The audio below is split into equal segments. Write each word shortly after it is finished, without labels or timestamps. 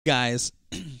guys.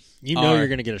 You know you're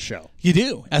going to get a show. You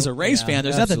do. As a race fan,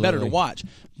 there's nothing better to watch.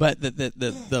 But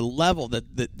the level,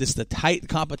 the tight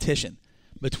competition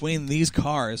between these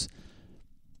cars,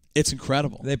 it's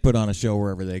incredible. They put on a show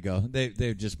wherever they go.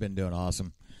 They've just been doing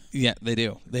awesome. Yeah, they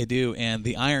do. They do. And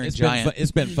the Iron Giant.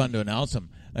 It's been fun to announce them.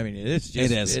 I mean, it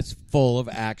is. It's full of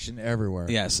action everywhere.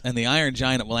 Yes, and the Iron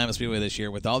Giant at Willamette Speedway this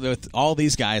year, with all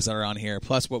these guys that are on here,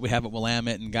 plus what we have at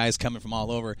Willamette and guys coming from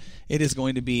all over, it's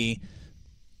going to be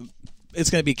chaos. It's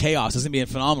going to be a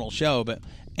phenomenal show. But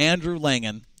Andrew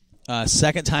Langen,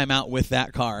 second time out with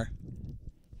that car,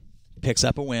 picks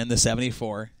up a win, the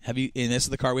 74. And this is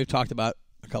the car we've talked about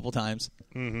a couple times.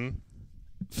 Mm-hmm.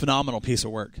 Phenomenal piece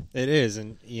of work. It is,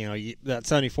 and that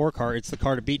 74 car, it's the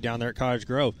car to beat down there at Cottage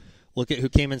Grove. Look at who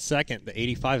came in second, the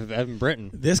 85 of Evan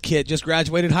Britton. This kid just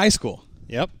graduated high school.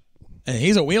 Yep. And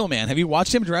he's a wheelman. Have you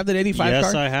watched him drive that 85 car?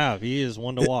 Yes, I have. He is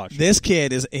one to watch. This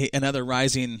kid is another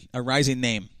rising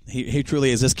name. He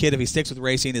truly is. This kid, if he sticks with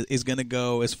racing, is going to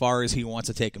go as far as he wants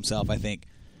to take himself, I think.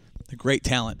 A great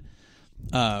talent.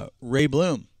 Ray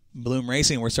Bloom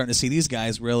Racing, we're starting to see these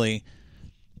guys really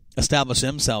establish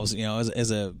themselves,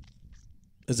 as a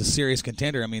serious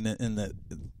contender. I mean,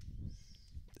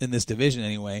 in this division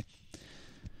anyway.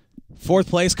 Fourth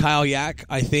place, Kyle Yack.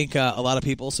 I think a lot of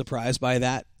people surprised by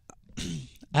that.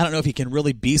 I don't know if he can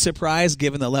really be surprised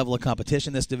given the level of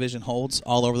competition this division holds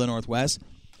all over the Northwest.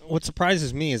 What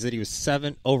surprises me is that he was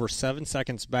over 7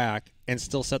 seconds back and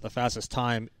still set the fastest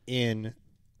time in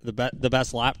the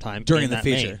best lap time during in the that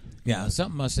feature. main. Yeah,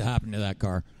 something must have happened to that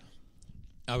car.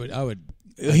 I would.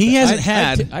 He hasn't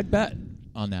had. I'd bet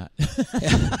on that.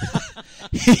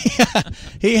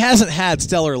 He hasn't had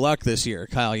stellar luck this year,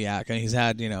 Kyle Yack. I mean, he's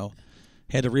had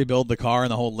to rebuild the car,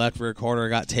 and the whole left rear quarter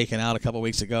got taken out a couple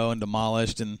weeks ago and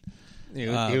demolished. And he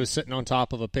was sitting on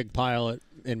top of a pig pile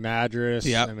in Madras.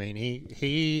 Yep. I mean,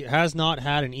 he has not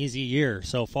had an easy year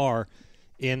so far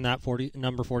in that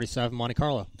number 47 Monte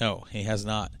Carlo. No, he has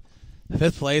not.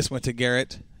 Fifth place went to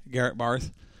Garrett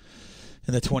Barth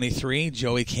in the 23.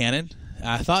 Joey Cannon.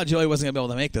 I thought Joey wasn't going to be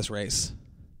able to make this race,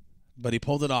 but he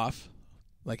pulled it off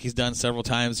like he's done several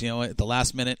times. At the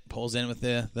last minute, pulls in with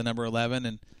the number 11,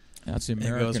 and that's the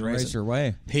American racer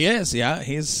way. He is, yeah.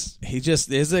 He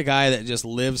just is a guy that just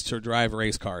lives to drive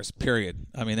race cars. Period.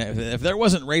 I mean, if there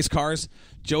wasn't race cars,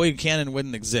 Joey Cannon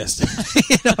wouldn't exist.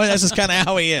 That's just kind of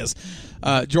how he is.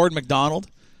 Jordan McDonald,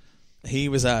 he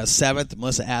was 7th.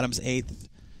 Melissa Adams 8th.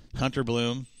 Hunter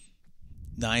Bloom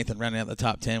 9th, and running out the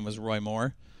top 10 was Roy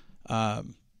Moore.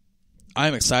 I'm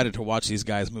excited to watch these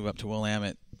guys move up to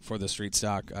Willamette for the street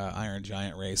stock Iron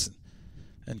Giant race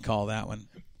and call that one.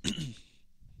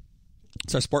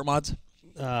 It's our sport mods.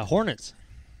 Hornets.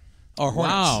 Oh,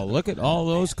 Hornets. Wow, look at all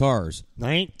those cars.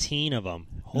 19 of them.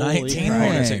 19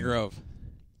 Hornets at Grove.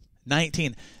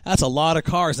 19. That's a lot of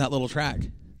cars in that little track.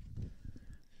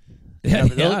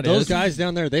 Those guys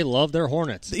down there, they love their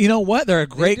Hornets. You know what? They're a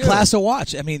great class to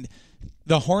watch. I mean,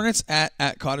 the Hornets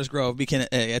at Cottage Grove,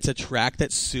 it's a track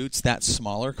that suits that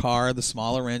smaller car, the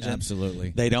smaller engine. Absolutely.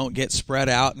 They don't get spread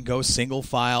out and go single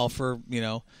file for,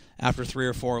 after 3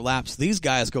 or 4 laps. These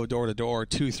guys go door to door,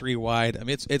 2, 3 wide. I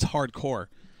mean, it's hardcore.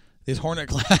 This Hornet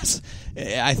class,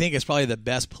 I think, is probably the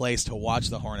best place to watch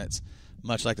the Hornets,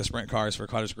 much like the sprint cars for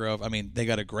Cottage Grove. I mean, they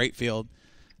got a great field,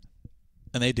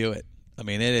 and they do it. I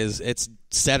mean, it's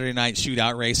Saturday night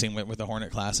shootout racing with the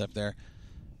Hornet class up there.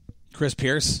 Chris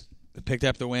Pierce picked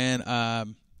up the win.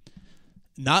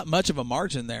 Not much of a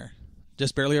margin there,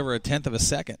 just barely over 1/10 of a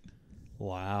second.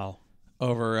 Wow.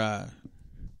 Over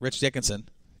Rich Dickinson.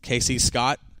 Casey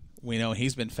Scott, we know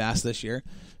he's been fast this year.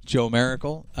 Joe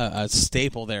Miracle, a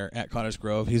staple there at Cottage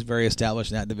Grove. He's very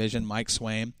established in that division. Mike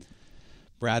Swain,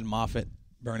 Brad Moffitt,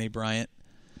 Bernie Bryant.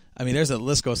 I mean, the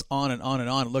list goes on and on and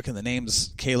on. Look at the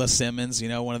names. Kayla Simmons,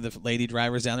 one of the lady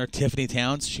drivers down there. Tiffany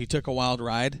Towns, she took a wild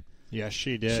ride. Yes,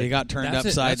 she did. She got turned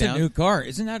upside down. That's a new car.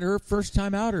 Isn't that her first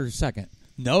time out or second?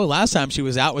 No, last time she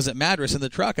was out was at Madras in the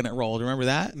truck, and it rolled. Remember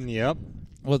that? Yep.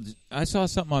 Well, I saw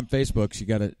something on Facebook. She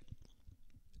got it.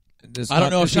 I don't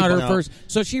know if it's not her first.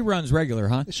 So she runs regular,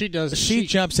 huh? She does. She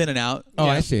jumps in and out. Oh,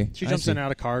 yeah, I see. She jumps in and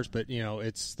out of cars, but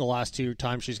it's the last 2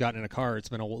 times she's gotten in a car. It's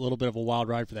been a little bit of a wild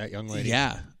ride for that young lady.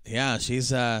 Yeah,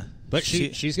 she's. But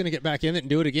she's going to get back in it and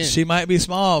do it again. She might be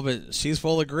small, but she's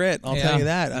full of grit. I'll tell you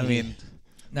that. I mean,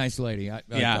 nice lady.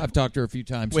 I've talked to her a few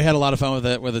times. We had a lot of fun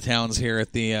with the Towns here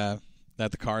at the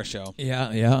car show.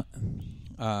 Yeah.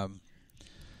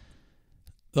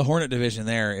 The Hornet division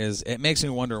there it makes me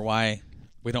wonder why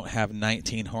we don't have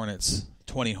 19 Hornets,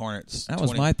 20 Hornets. That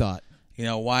was my thought.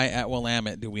 Why at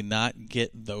Willamette do we not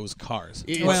get those cars?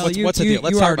 Well, what's the deal?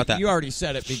 Let's talk about that. You already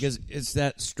said it because it's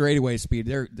that straightaway speed.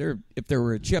 If there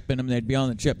were a chip in them, they'd be on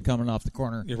the chip coming off the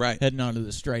corner. You're right. Heading onto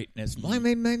the straight, and it's all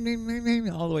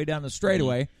the way down the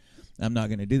straightaway. I'm not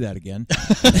going to do that again.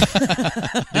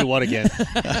 Do what again?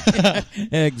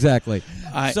 Exactly.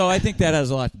 So I think that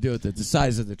has a lot to do with it, the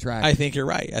size of the track. I think you're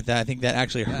right. I think that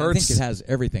actually hurts. I think it has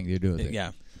everything to do with it.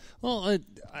 Yeah. Well,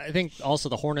 I think also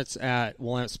the Hornets at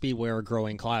Willamette Speedway are a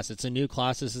growing class. It's a new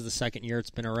class. This is the second year it's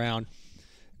been around.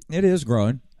 It is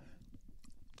growing.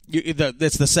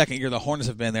 It's the second year the Hornets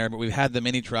have been there, but we've had the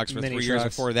mini trucks for 3 years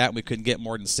before that. We couldn't get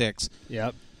more than 6.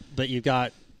 Yep. But you've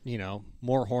got,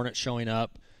 more Hornets showing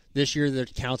up. This year the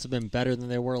counts have been better than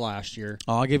they were last year.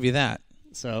 Oh, I'll give you that.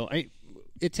 So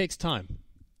it takes time.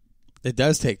 It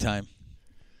does take time.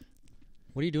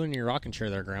 What are you doing in your rocking chair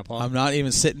there, Grandpa? I'm not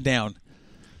even sitting down.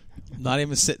 Not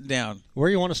even sitting down. Where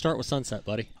do you want to start with Sunset,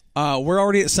 buddy? We're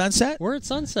already at Sunset? We're at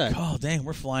Sunset. Oh, dang.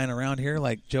 We're flying around here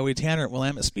like Joey Tanner at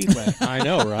Willamette Speedway. I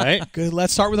know, right? Good.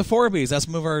 Let's start with the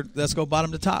 4Bs. Let's go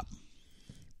bottom to top.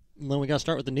 And then we got to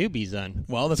start with the newbies then.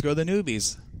 Well, let's go to the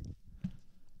newbies.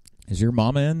 Is your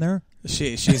mama in there?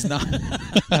 She's not.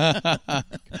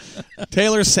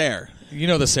 Taylor Sayre. You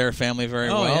know the Sayre family very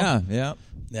well. Oh, yeah.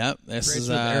 Yep. This Raced is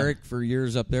with Eric for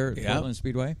years up there at Portland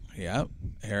Speedway. Yep.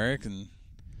 Eric and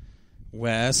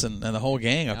Wes and the whole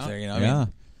gang up there. Yeah.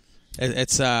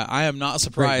 It's I am not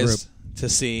surprised to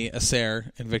see a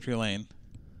Sayre in Victory Lane.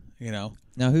 Now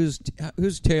who's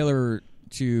Taylor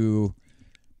to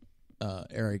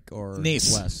Eric or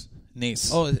niece? Wes?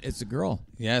 Niece. Oh, it's a girl.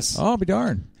 Yes. Oh, I'll be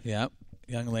darned. Yep.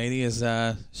 Young lady is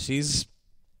she's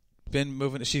been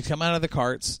moving. She's come out of the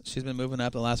karts. She's been moving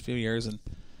up the last few years, and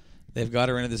they've got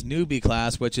her into this newbie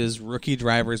class, which is rookie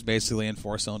drivers basically in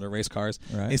 4-cylinder race cars.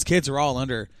 Right. These kids are all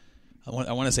under. I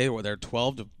want to say they're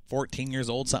 12 to 14 years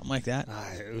old, something like that.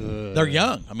 They're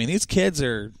young. I mean, these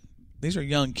are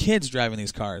young kids driving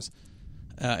these cars.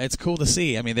 It's cool to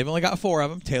see. I mean, they've only got 4 of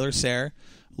them. Taylor Sayre,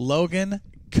 Logan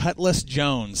Cutlass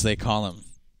Jones, they call him.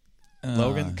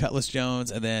 Logan Cutlass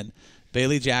Jones, and then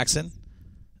Bailey Jackson,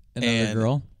 another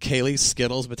girl, Kaylee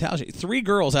Skittles Battaglia. 3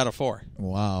 girls out of 4.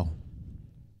 Wow.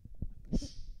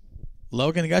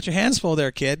 Logan, you got your hands full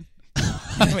there, kid.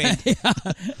 I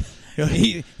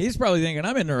mean, he's probably thinking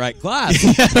I'm in the right class.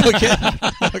 No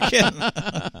kidding.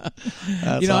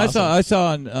 That's awesome. I saw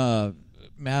on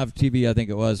MAV TV, I think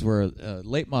it was, where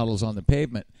late models on the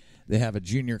pavement, they have a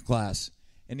junior class.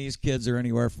 And these kids are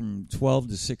anywhere from 12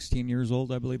 to 16 years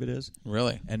old, I believe it is.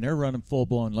 Really? And they're running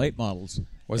full-blown late models.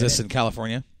 Was this in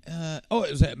California? It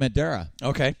was at Madera.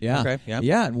 Okay. Yeah. Okay. Yeah.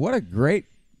 Yeah, and what a great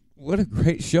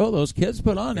show those kids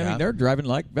put on. I mean, they're driving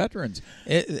like veterans.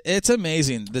 It's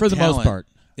amazing. For the most part.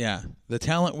 Yeah. The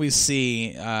talent we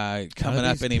see coming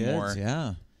up anymore. Kids,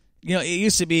 yeah. It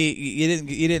used to be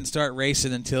you didn't start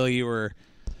racing until you were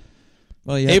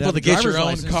you able to get your own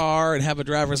license. car and have a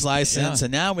driver's license. Yeah.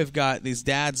 And now we've got these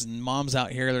dads and moms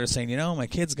out here that are saying, my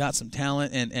kid's got some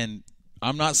talent, and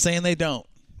I'm not saying they don't,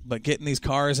 but getting these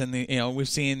cars and we've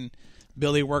seen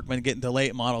Billy Workman get into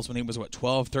late models when he was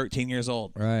 12, 13 years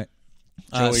old. Right.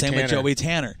 Same with Joey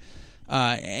Tanner.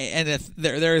 And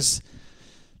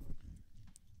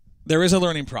there is a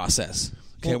learning process.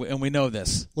 Okay, and we know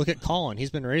this. Look at Colin.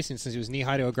 He's been racing since he was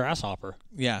knee-high to a grasshopper.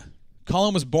 Yeah.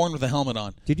 Colin was born with a helmet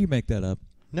on. Did you make that up?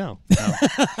 No.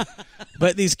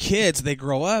 But these kids, they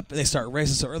grow up, they start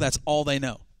racing so early. That's all they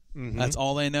know. Mm-hmm. That's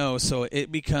all they know. So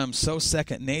it becomes so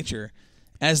second nature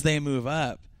as they move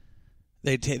up.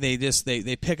 They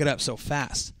pick it up so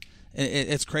fast.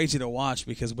 It's crazy to watch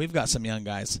because we've got some young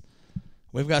guys.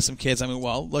 We've got some kids. I mean,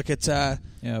 look at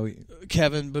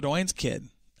Kevin Bedoin's kid.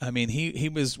 I mean, he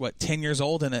was 10 years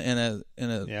old in a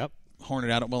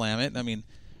Hornet out at Willamette. I mean,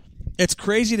 it's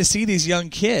crazy to see these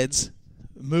young kids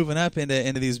moving up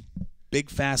into these big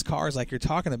fast cars like you're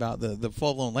talking about, the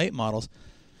full-blown late models.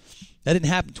 That didn't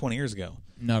happen 20 years ago.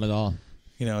 Not at all.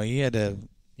 You had to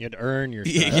earn your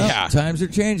yeah. Times are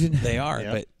changing. They are,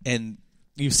 Yep. and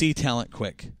you see talent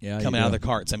quick coming out of the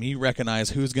karts. I mean, you recognize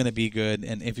who's going to be good,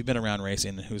 and if you've been around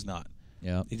racing, and who's not.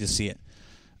 Yeah, you just see it.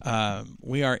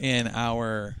 We are in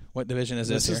our what division is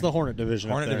this? This is the Hornet division.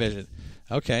 Hornet division.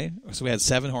 Okay, so we had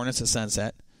 7 Hornets at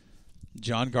Sunset.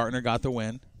 John Gartner got the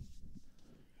win.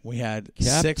 We had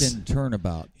Captain 6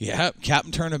 Turnabout. Yeah,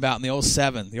 Captain Turnabout in the old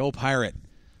 7, the old pirate.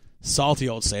 Salty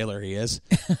old sailor he is.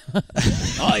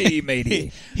 Aye,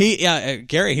 matey.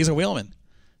 Gary, he's a wheelman.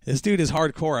 This dude is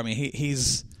hardcore. I mean,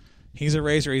 he's a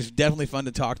racer. He's definitely fun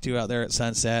to talk to out there at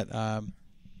Sunset.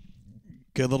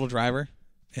 Good little driver,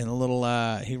 and a little.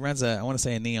 He runs I want to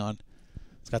say a Neon.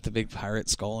 It's got the big pirate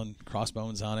skull and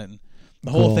crossbones on it. And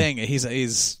The whole Cool. thing.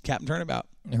 He's Captain Turnabout.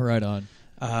 Right on.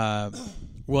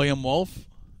 William Wolf,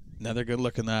 another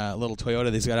good-looking little Toyota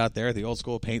that he's got out there. The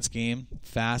old-school paint scheme,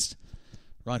 fast.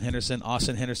 Ron Henderson,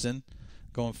 Austin Henderson,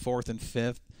 going 4th and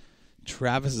 5th.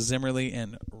 Travis Zimmerly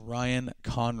and Ryan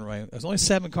Conroy. There's only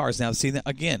 7 cars now. See,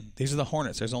 again, these are the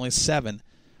Hornets. There's only 7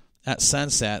 at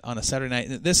Sunset on a Saturday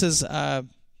night. This is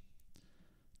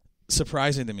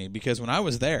surprising to me because when I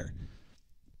was there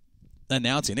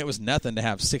announcing, it was nothing to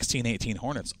have 16, 18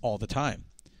 Hornets all the time.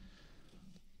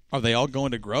 Are they all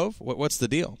going to Grove? What's the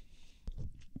deal?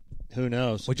 Who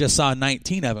knows? We just saw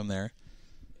 19 of them there.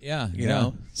 Yeah. You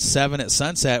know, 7 at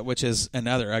Sunset, which is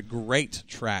a great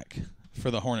track for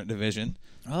the Hornet division.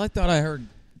 Well, I thought I heard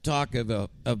talk of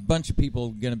a bunch of people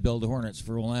going to build Hornets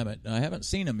for Willamette. I haven't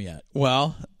seen them yet.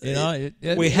 Well,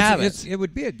 we haven't. It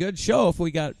would be a good show if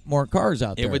we got more cars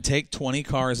out there. It would take 20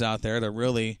 cars out there to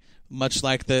really, much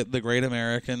like the Great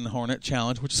American Hornet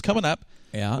Challenge, which is coming up.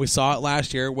 Yeah. We saw it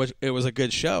last year. It was a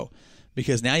good show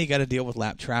because now you got to deal with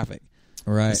lap traffic.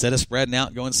 Right. Instead of spreading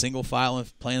out, going single file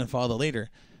and playing and follow the leader,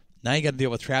 now you got to deal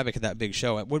with traffic at that big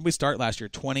show. When did we start last year?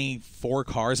 24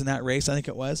 cars in that race, I think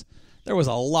it was. There was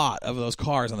a lot of those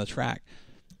cars on the track.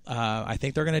 I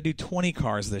think they're going to do 20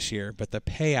 cars this year, but the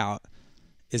payout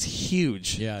is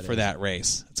huge for that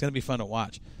race. It's going to be fun to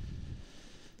watch.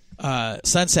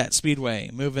 Sunset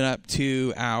Speedway, moving up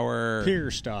to our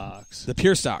Pure stocks. The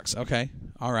pure stocks, okay.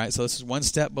 All right, so this is one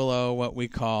step below what we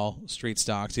call street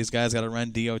stocks. These guys got to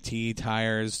run DOT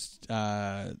tires.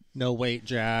 No weight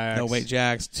jacks.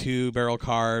 2-barrel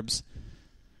carbs.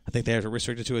 I think they're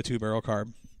restricted to a 2-barrel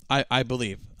carb. I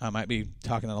believe. I might be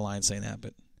talking on the line saying that,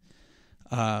 but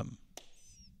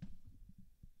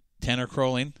Tanner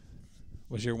Crowling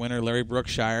was your winner. Larry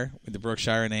Brookshire with the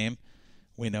Brookshire name.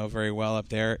 We know very well up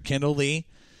there. Kendall Lee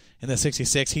in the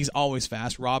 66. He's always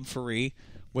fast. Rob Faree,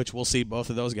 which we'll see both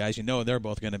of those guys. You know they're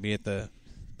both going to be at the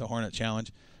Hornet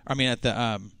Challenge. I mean at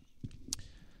the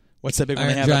what's that big one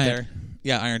they have up there?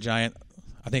 Yeah, Iron Giant.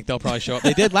 I think they'll probably show up.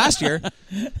 They did last year.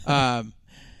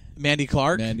 Mandy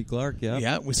Clark. Yeah.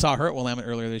 Yeah, we saw her at Willamette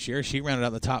earlier this year. She rounded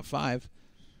out the top 5.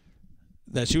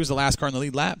 She was the last car in the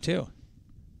lead lap, too.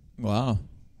 Wow.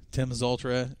 Tim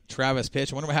Zoltra, Travis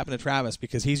Pitch. I wonder what happened to Travis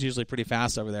because he's usually pretty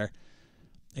fast over there.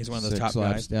 He's one of the top 6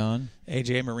 laps guys. Down.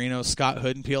 AJ Marino, Scott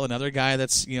Hoodenpeel, another guy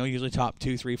that's usually top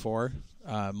 2, 3, 4,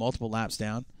 multiple laps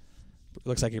down.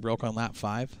 Looks like he broke on lap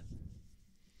 5.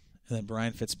 And then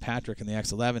Brian Fitzpatrick in the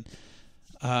X11.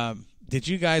 Did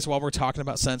you guys, while we're talking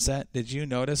about Sunset, did you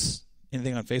notice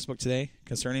anything on Facebook today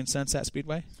concerning Sunset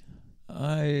Speedway?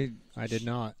 I did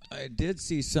not. I did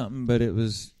see something, but it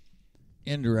was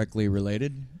indirectly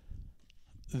related.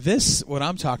 This, what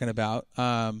I'm talking about,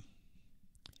 and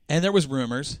there was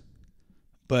rumors,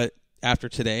 but after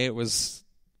today it was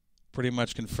pretty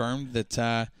much confirmed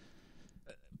that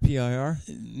PIR?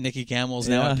 Nikki Campbell's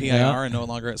now at PIR and no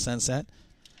longer at Sunset.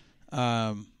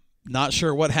 Not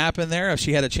sure what happened there. If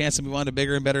she had a chance to move on to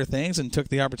bigger and better things and took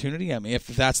the opportunity, I mean, if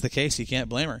that's the case, you can't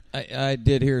blame her. I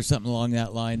did hear something along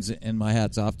that lines, and my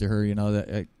hat's off to her.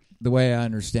 That the way I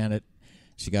understand it,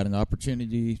 she got an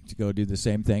opportunity to go do the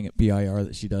same thing at PIR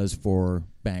that she does for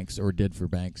Banks or did for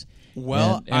Banks.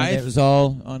 Well, and it was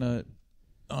all on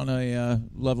a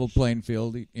level playing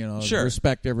field. Sure.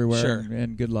 Respect everywhere, Sure.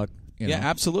 and good luck. Yeah,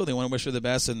 absolutely. I want to wish her the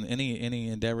best in any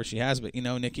endeavor she has. But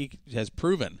Nikki has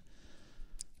proven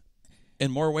in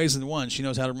more ways than one she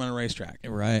knows how to run a racetrack.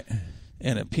 Right.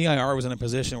 And if PIR was in a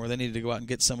position where they needed to go out and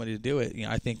get somebody to do it,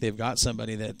 I think they've got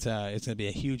somebody that is going to be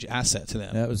a huge asset to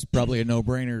them. That was probably a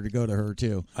no-brainer to go to her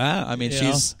too. I mean,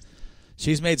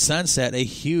 she's made Sunset a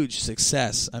huge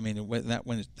success. I mean, when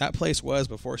that place was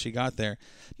before she got there,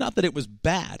 not that it was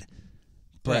bad,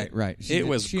 but right. It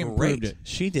was she great. Improved it.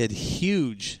 She did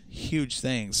huge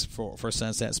things for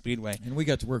Sunset Speedway. And we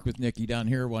got to work with Nikki down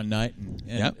here one night,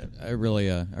 and Yep. I really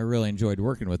enjoyed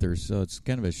working with her. So it's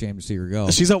kind of a shame to see her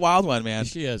go. She's a wild one, man.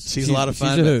 She is. She's a lot of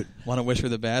fun. She's a hoot. Want to wish her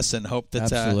the best and hope that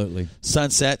Absolutely.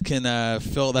 Sunset can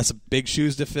fill. That's big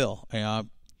shoes to fill.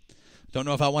 Don't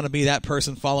know if I want to be that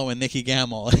person following Nikki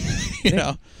Gamble.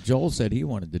 Joel said he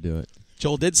wanted to do it.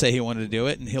 Joel did say he wanted to do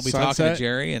it, and he'll be talking to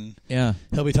Jerry, and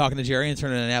he'll be talking to Jerry and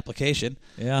turning in an application.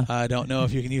 Yeah, I don't know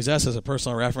if you can use us as a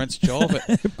personal reference, Joel, but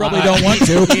probably don't want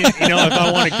to. If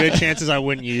I wanted good chances, I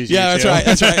wouldn't use you. Yeah,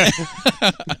 that's right.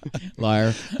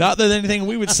 Liar. Not that anything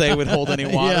we would say would hold any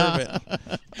water,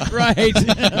 but right.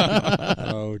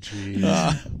 Oh,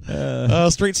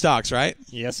 geez. Street stocks, right?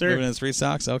 Yes, sir. Moving in street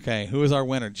stocks. Okay, who is our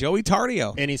winner? Joey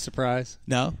Tardio. Any surprise?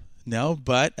 No,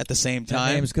 but at the same time,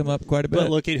 that name's come up quite a bit. But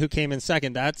look at who came in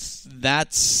second.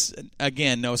 That's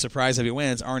again no surprise if he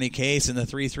wins. Arnie Case in the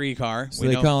 3-3 car. So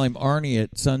they call him Arnie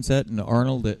at Sunset and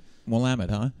Arnold at Willamette,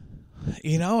 huh?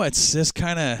 You know, it's just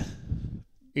kind of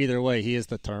Either way, he is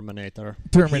the Terminator.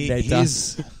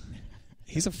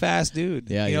 he's a fast dude.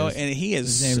 Yeah, you know, is. and he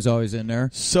is His name's always in there.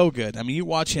 so good. I mean, you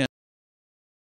watch him.